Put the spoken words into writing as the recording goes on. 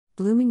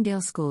Bloomingdale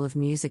School of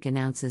Music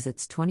announces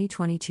its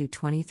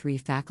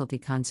 2022-23 faculty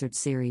concert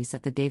series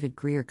at the David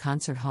Grier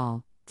Concert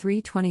Hall,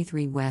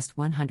 323 West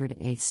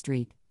 108th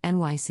Street,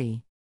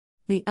 NYC.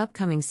 The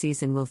upcoming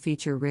season will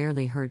feature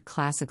rarely heard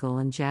classical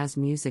and jazz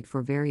music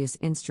for various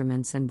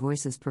instruments and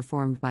voices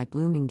performed by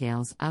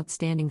Bloomingdale's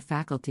outstanding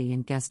faculty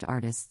and guest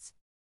artists.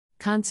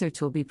 Concerts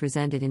will be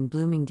presented in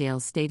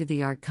Bloomingdale's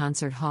state-of-the-art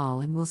concert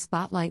hall and will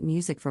spotlight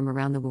music from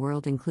around the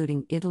world,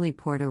 including Italy,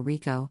 Puerto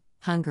Rico,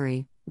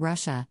 Hungary,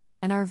 Russia,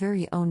 and our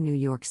very own New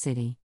York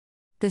City.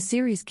 The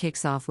series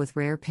kicks off with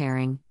Rare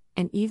Pairing,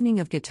 an evening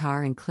of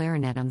guitar and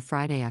clarinet on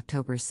Friday,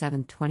 October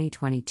 7,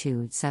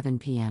 2022 at 7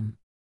 p.m.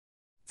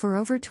 For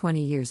over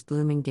 20 years,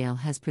 Bloomingdale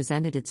has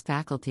presented its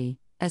faculty,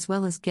 as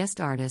well as guest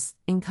artists,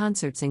 in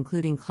concerts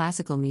including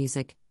classical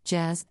music,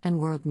 jazz, and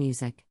world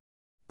music.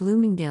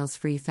 Bloomingdale's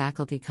free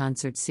faculty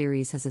concert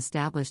series has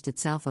established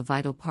itself a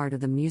vital part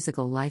of the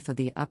musical life of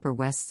the Upper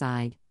West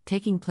Side,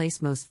 taking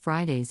place most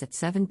Fridays at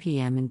 7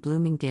 p.m. in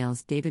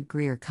Bloomingdale's David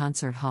Grier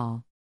Concert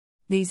Hall.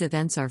 These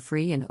events are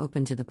free and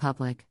open to the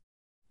public.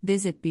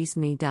 Visit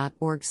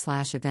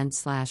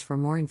bsme.org/events/ for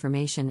more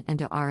information and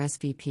to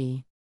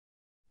RSVP.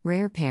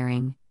 Rare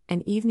Pairing,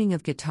 an evening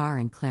of guitar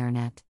and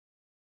clarinet.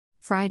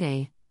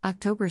 Friday,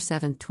 October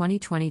 7,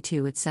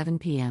 2022 at 7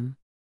 p.m.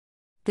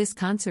 This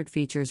concert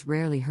features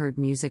rarely heard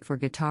music for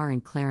guitar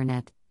and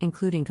clarinet,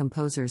 including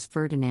composers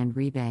Ferdinand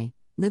Rebay,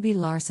 Libby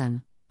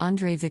Larsen,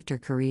 André Victor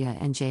Correa,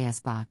 and J.S.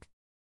 Bach.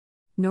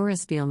 Nora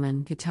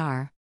Spielman,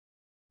 guitar.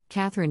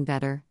 Catherine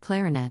Vetter,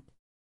 clarinet.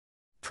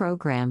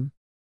 Program: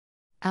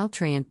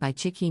 Altrient by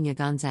Chiquinha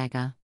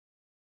Gonzaga.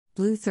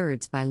 Blue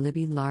Thirds by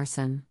Libby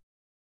Larsen.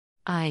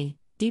 I,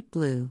 Deep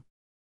Blue.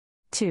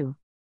 2.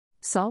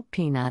 Salt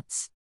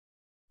Peanuts.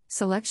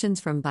 Selections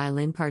from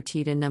Violin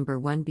Partita No.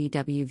 1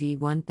 BWV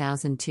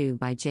 1002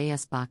 by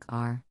J.S. Bach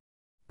R.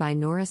 By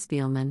Nora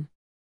Spielman.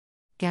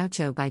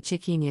 Gaucho by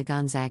Chiquinha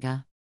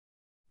Gonzaga.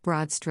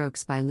 Broad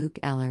Strokes by Luke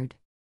Ellard.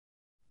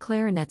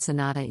 Clarinet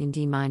Sonata in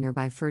D minor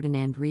by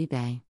Ferdinand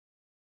Rebay.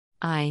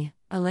 I,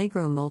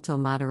 Allegro molto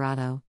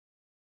moderato.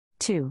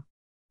 2.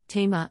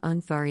 Tema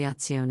und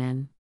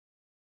Variationen.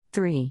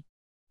 3.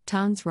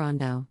 Tons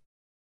Rondo.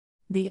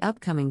 The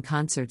upcoming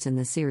concerts in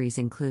the series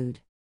include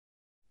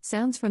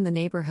Sounds from the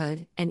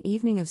Neighborhood, an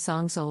evening of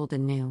songs old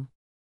and new.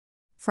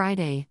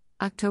 Friday,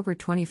 October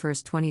 21,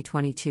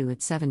 2022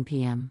 at 7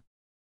 p.m.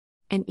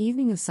 An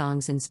evening of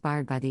songs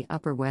inspired by the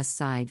Upper West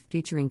Side,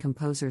 featuring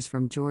composers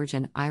from George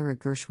and Ira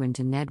Gershwin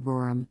to Ned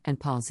Rorem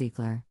and Paul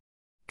Ziegler.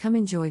 Come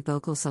enjoy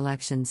vocal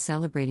selections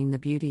celebrating the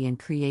beauty and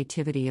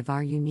creativity of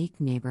our unique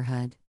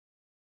neighborhood.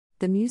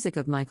 The music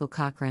of Michael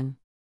Cochran.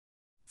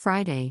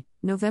 Friday,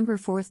 November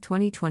 4,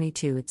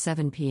 2022 at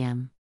 7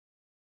 p.m.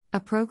 A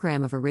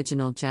program of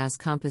original jazz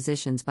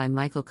compositions by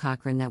Michael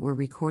Cochran that were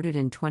recorded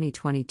in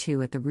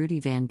 2022 at the Rudy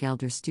Van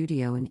Gelder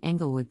Studio in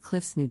Englewood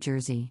Cliffs, New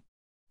Jersey.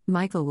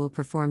 Michael will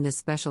perform this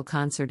special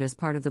concert as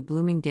part of the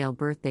Bloomingdale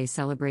birthday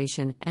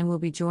celebration and will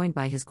be joined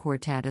by his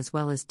quartet as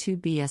well as 2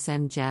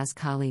 BSM jazz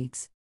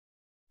colleagues.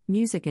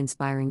 Music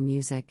Inspiring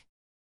Music.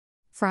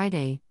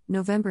 Friday,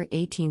 November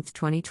 18,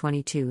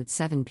 2022 at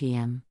 7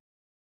 p.m.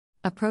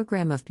 A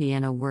program of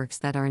piano works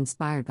that are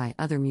inspired by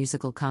other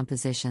musical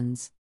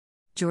compositions.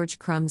 George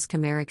Crumb's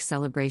Chimeric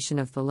celebration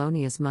of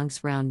Thelonious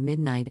Monk's Round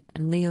Midnight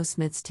and Leo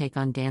Smith's take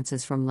on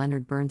dances from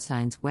Leonard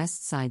Bernstein's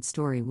West Side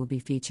Story will be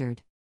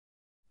featured.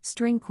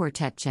 String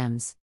Quartet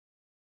Gems.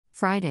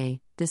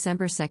 Friday,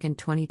 December 2,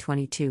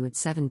 2022 at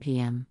 7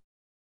 p.m.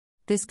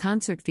 This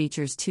concert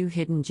features 2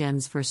 hidden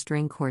gems for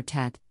string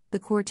quartet, the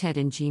Quartet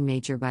in G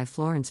Major by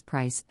Florence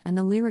Price and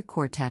the Lyric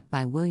Quartet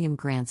by William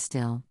Grant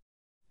Still.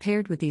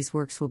 Paired with these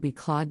works will be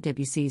Claude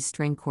Debussy's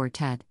String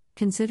Quartet,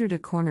 considered a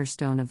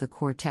cornerstone of the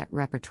quartet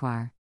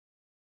repertoire.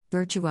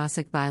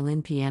 Virtuosic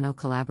Violin-Piano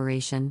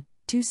Collaboration,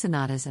 2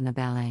 sonatas and a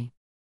ballet.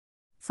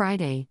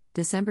 Friday,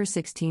 December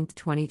 16,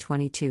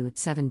 2022 at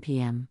 7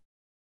 p.m.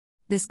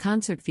 This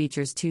concert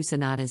features 2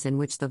 sonatas in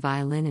which the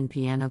violin and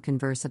piano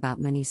converse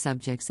about many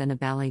subjects and a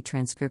ballet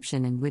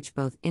transcription in which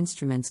both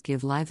instruments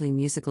give lively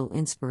musical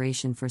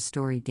inspiration for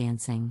story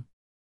dancing.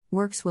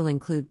 Works will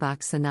include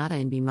Bach's Sonata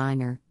in B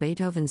minor,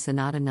 Beethoven's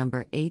Sonata No.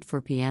 8 for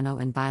piano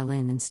and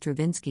violin, and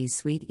Stravinsky's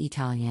Suite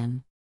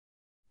Italienne.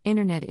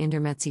 Internet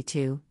Intermezzi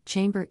 2,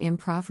 Chamber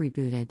Improv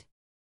Rebooted.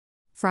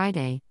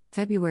 Friday,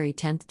 February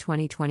 10,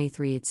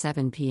 2023 at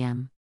 7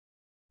 p.m.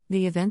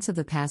 The events of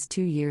the past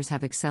 2 years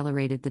have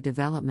accelerated the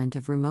development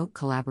of remote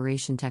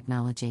collaboration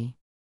technology.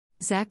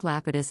 Zach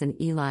Lapidus and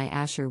Eli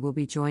Asher will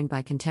be joined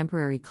by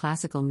contemporary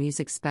classical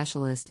music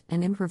specialist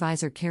and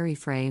improviser Carrie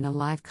Frey in a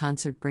live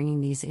concert,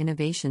 bringing these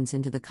innovations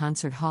into the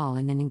concert hall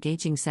in an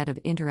engaging set of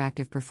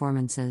interactive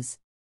performances.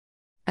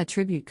 A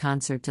tribute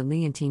concert to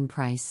Leontyne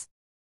Price.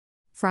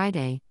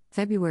 Friday,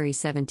 February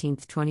 17,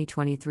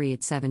 2023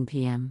 at 7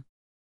 p.m.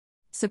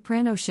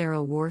 Soprano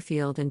Cheryl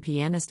Warfield and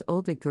pianist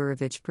Olga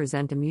Gurevich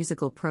present a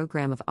musical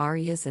program of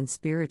arias and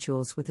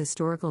spirituals with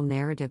historical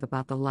narrative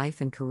about the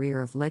life and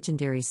career of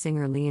legendary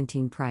singer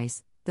Leontyne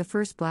Price, the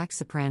first black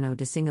soprano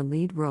to sing a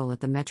lead role at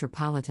the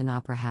Metropolitan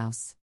Opera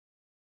House.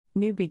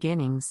 New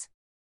Beginnings.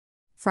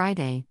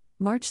 Friday,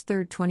 March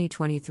 3,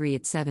 2023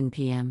 at 7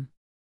 p.m.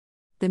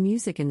 The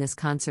music in this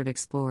concert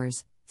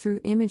explores,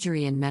 through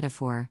imagery and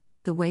metaphor,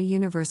 the way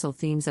universal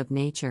themes of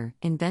nature,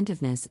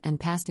 inventiveness, and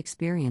past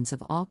experience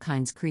of all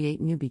kinds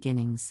create new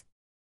beginnings.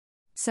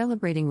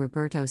 Celebrating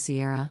Roberto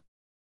Sierra.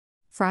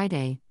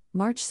 Friday,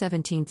 March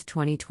 17,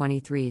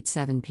 2023 at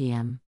 7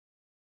 p.m.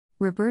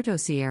 Roberto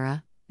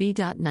Sierra, b.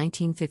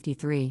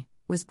 1953,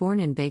 was born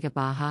in Vega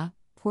Baja,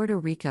 Puerto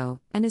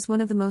Rico, and is one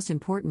of the most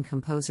important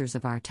composers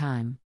of our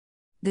time.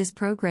 This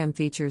program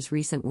features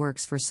recent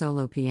works for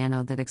solo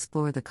piano that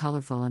explore the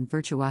colorful and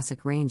virtuosic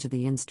range of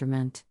the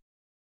instrument.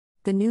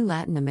 The new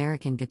Latin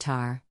American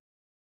guitar.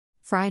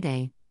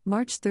 Friday,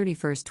 March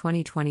 31,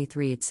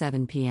 2023 at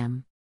 7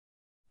 p.m.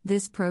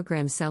 This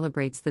program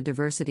celebrates the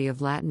diversity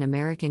of Latin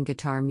American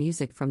guitar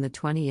music from the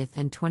 20th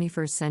and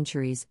 21st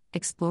centuries,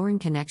 exploring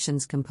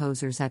connections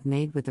composers have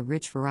made with a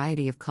rich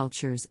variety of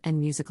cultures and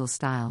musical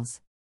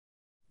styles.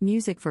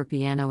 Music for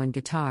piano and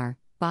guitar,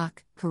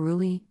 Bach,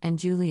 Carulli, and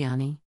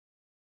Giuliani.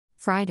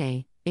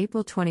 Friday,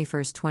 April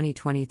 21,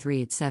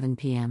 2023 at 7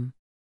 p.m.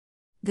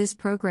 This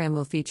program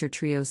will feature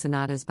trio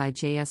sonatas by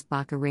J.S.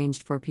 Bach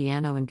arranged for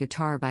piano and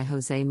guitar by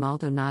José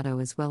Maldonado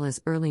as well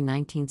as early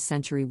 19th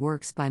century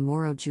works by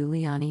Mauro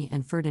Giuliani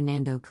and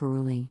Ferdinando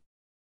Carulli.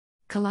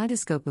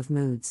 Kaleidoscope of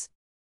Moods.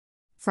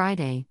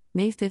 Friday,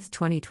 May 5,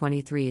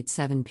 2023 at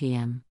 7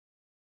 p.m.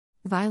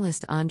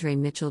 Violist Andre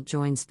Mitchell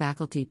joins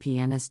faculty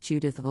pianist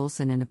Judith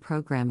Olson in a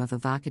program of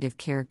evocative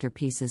character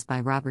pieces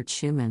by Robert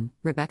Schumann,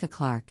 Rebecca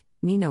Clark,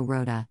 Nino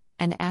Rota,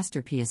 and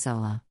Astor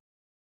Piazzolla.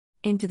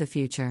 Into the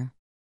Future.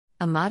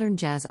 A modern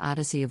jazz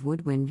odyssey of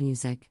woodwind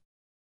music.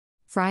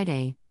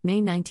 Friday, May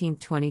 19,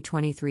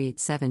 2023 at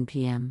 7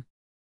 p.m.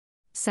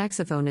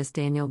 Saxophonist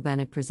Daniel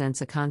Bennett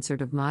presents a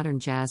concert of modern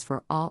jazz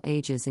for all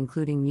ages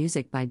including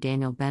music by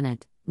Daniel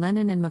Bennett,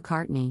 Lennon and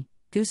McCartney,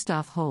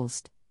 Gustav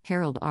Holst,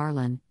 Harold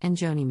Arlen, and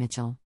Joni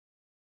Mitchell.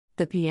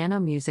 The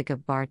piano music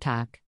of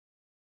Bartók.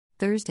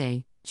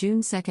 Thursday,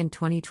 June 2,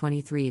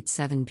 2023 at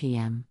 7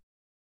 p.m.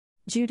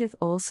 Judith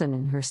Olson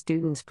and her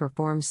students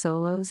perform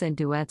solos and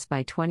duets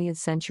by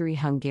 20th-century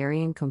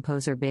Hungarian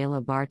composer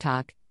Béla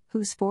Bartók,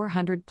 whose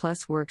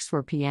 400-plus works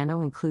for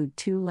piano include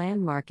two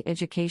landmark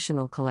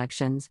educational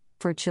collections,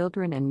 For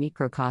Children and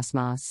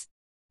Mikrokosmos.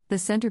 The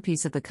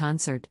centerpiece of the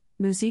concert,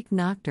 Musique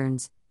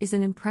Nocturnes, is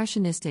an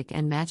impressionistic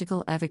and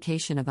magical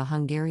evocation of a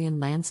Hungarian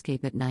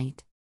landscape at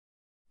night.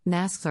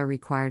 Masks are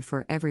required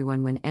for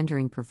everyone when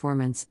entering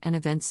performance and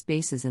event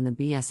spaces in the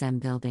BSM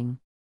building.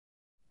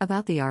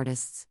 About the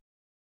artists.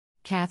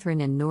 Catherine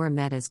and Nora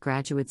met as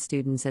graduate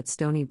students at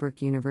Stony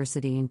Brook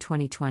University in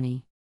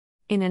 2020.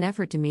 In an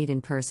effort to meet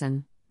in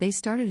person, they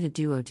started a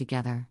duo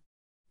together.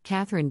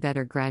 Catherine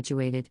Better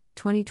graduated,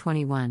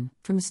 2021,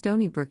 from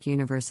Stony Brook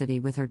University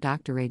with her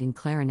doctorate in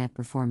clarinet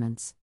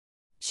performance.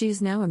 She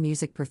is now a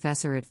music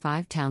professor at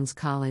Five Towns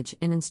College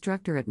and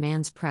instructor at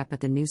Man's Prep at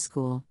the New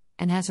School,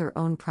 and has her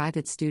own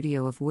private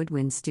studio of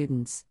woodwind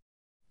students.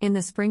 In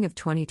the spring of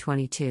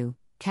 2022,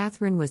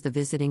 Catherine was the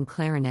visiting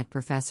clarinet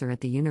professor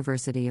at the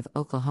University of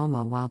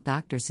Oklahoma while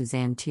Dr.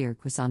 Suzanne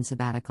Tierk was on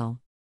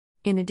sabbatical.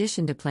 In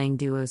addition to playing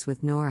duos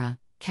with Nora,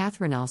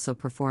 Catherine also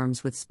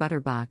performs with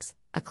Sputterbox,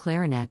 a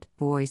clarinet,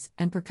 voice,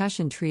 and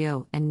percussion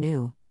trio, and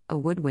New, a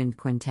woodwind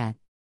quintet.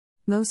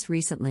 Most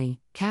recently,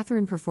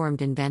 Catherine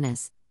performed in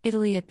Venice,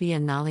 Italy at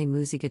Biennale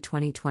Musica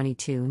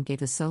 2022 and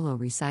gave a solo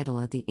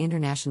recital at the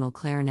International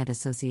Clarinet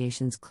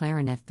Association's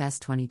Clarinet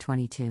Fest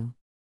 2022.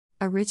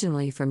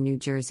 Originally from New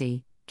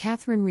Jersey,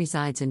 Catherine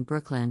resides in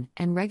Brooklyn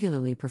and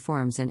regularly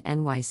performs in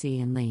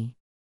NYC and Lee.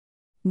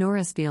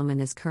 Nora Spielman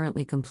is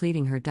currently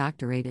completing her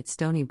doctorate at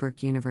Stony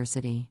Brook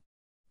University.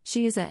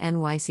 She is a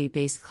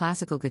NYC-based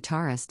classical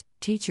guitarist,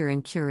 teacher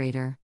and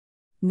curator.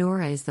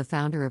 Nora is the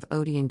founder of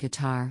Odeon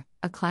Guitar,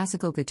 a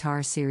classical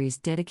guitar series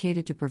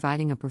dedicated to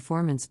providing a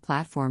performance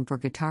platform for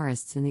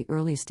guitarists in the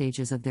early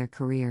stages of their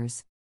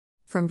careers.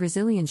 From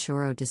Brazilian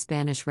choro to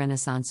Spanish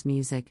Renaissance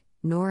music,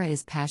 Nora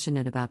is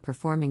passionate about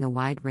performing a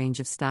wide range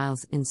of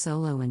styles in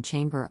solo and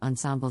chamber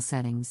ensemble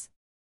settings.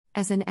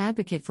 As an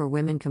advocate for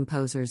women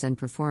composers and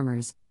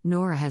performers,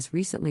 Nora has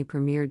recently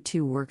premiered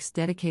two works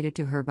dedicated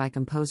to her by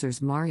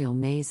composers Mariel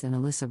Mays and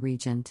Alyssa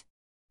Regent.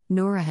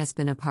 Nora has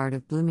been a part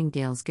of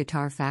Bloomingdale's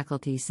guitar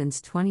faculty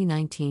since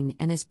 2019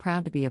 and is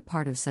proud to be a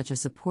part of such a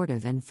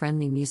supportive and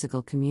friendly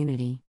musical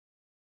community.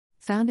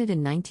 Founded in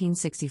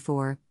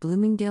 1964,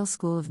 Bloomingdale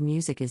School of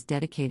Music is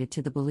dedicated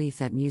to the belief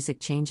that music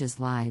changes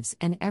lives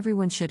and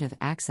everyone should have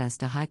access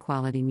to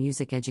high-quality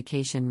music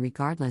education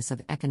regardless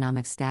of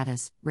economic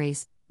status,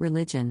 race,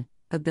 religion,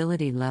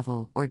 ability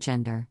level, or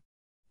gender.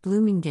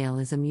 Bloomingdale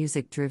is a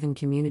music-driven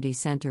community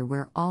center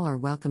where all are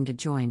welcome to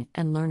join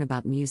and learn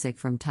about music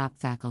from top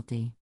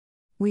faculty.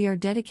 We are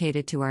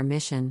dedicated to our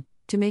mission,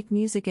 to make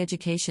music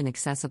education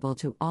accessible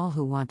to all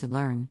who want to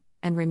learn,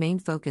 and remain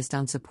focused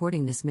on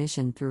supporting this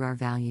mission through our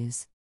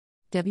values.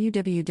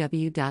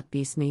 www.bsme.org/